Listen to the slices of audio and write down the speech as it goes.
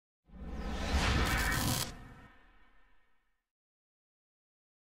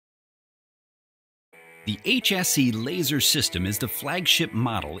The HSE laser system is the flagship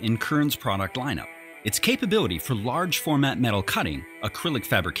model in Kern's product lineup. Its capability for large format metal cutting, acrylic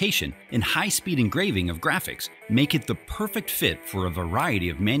fabrication, and high-speed engraving of graphics make it the perfect fit for a variety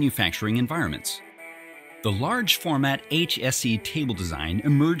of manufacturing environments. The large format HSE table design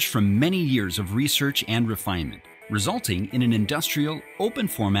emerged from many years of research and refinement, resulting in an industrial, open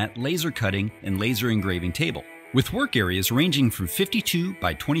format laser cutting and laser engraving table, with work areas ranging from 52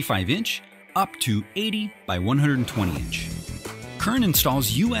 by 25 inch up to 80 by 120 inch. Kern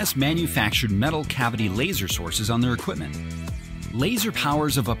installs US manufactured metal cavity laser sources on their equipment. Laser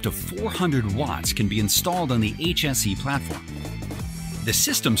powers of up to 400 watts can be installed on the HSE platform. The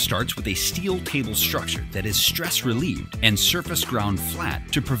system starts with a steel table structure that is stress relieved and surface ground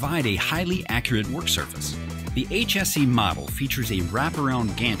flat to provide a highly accurate work surface. The HSE model features a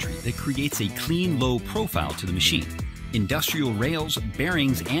wraparound gantry that creates a clean, low profile to the machine. Industrial rails,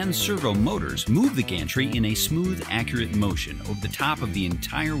 bearings, and servo motors move the gantry in a smooth, accurate motion over the top of the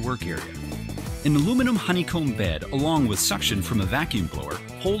entire work area. An aluminum honeycomb bed, along with suction from a vacuum blower,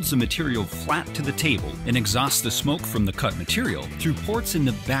 holds the material flat to the table and exhausts the smoke from the cut material through ports in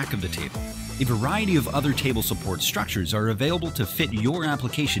the back of the table. A variety of other table support structures are available to fit your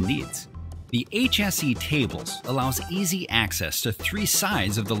application needs. The HSE tables allows easy access to 3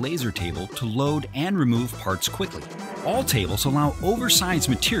 sides of the laser table to load and remove parts quickly. All tables allow oversized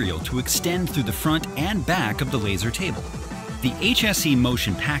material to extend through the front and back of the laser table. The HSE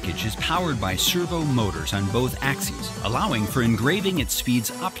motion package is powered by servo motors on both axes, allowing for engraving at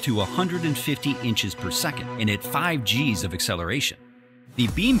speeds up to 150 inches per second and at 5 Gs of acceleration. The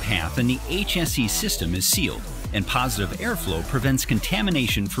beam path in the HSE system is sealed, and positive airflow prevents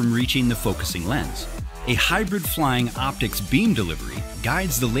contamination from reaching the focusing lens. A hybrid flying optics beam delivery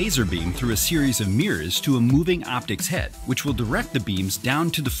guides the laser beam through a series of mirrors to a moving optics head, which will direct the beams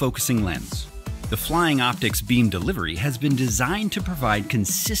down to the focusing lens. The flying optics beam delivery has been designed to provide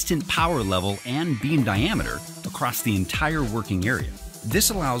consistent power level and beam diameter across the entire working area.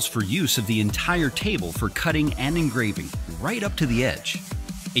 This allows for use of the entire table for cutting and engraving, right up to the edge.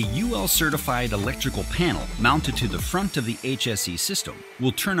 A UL-certified electrical panel mounted to the front of the HSE system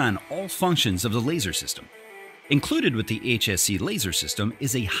will turn on all functions of the laser system. Included with the HSE laser system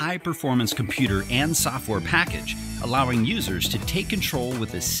is a high-performance computer and software package, allowing users to take control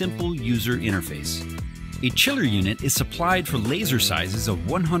with a simple user interface. A chiller unit is supplied for laser sizes of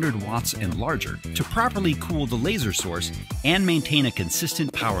 100 watts and larger to properly cool the laser source and maintain a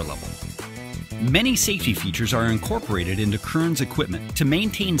consistent power level. Many safety features are incorporated into Kern's equipment to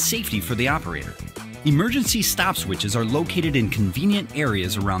maintain safety for the operator. Emergency stop switches are located in convenient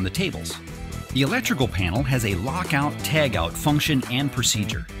areas around the tables. The electrical panel has a lockout-tagout function and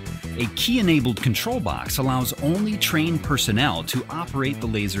procedure. A key-enabled control box allows only trained personnel to operate the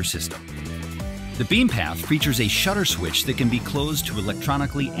laser system. The beam path features a shutter switch that can be closed to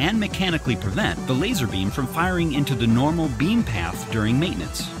electronically and mechanically prevent the laser beam from firing into the normal beam path during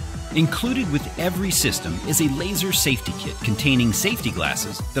maintenance. Included with every system is a laser safety kit containing safety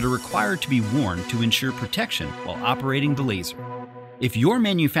glasses that are required to be worn to ensure protection while operating the laser. If your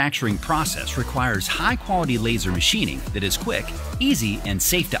manufacturing process requires high-quality laser machining that is quick, easy, and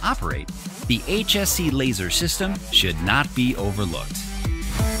safe to operate, the HSE laser system should not be overlooked.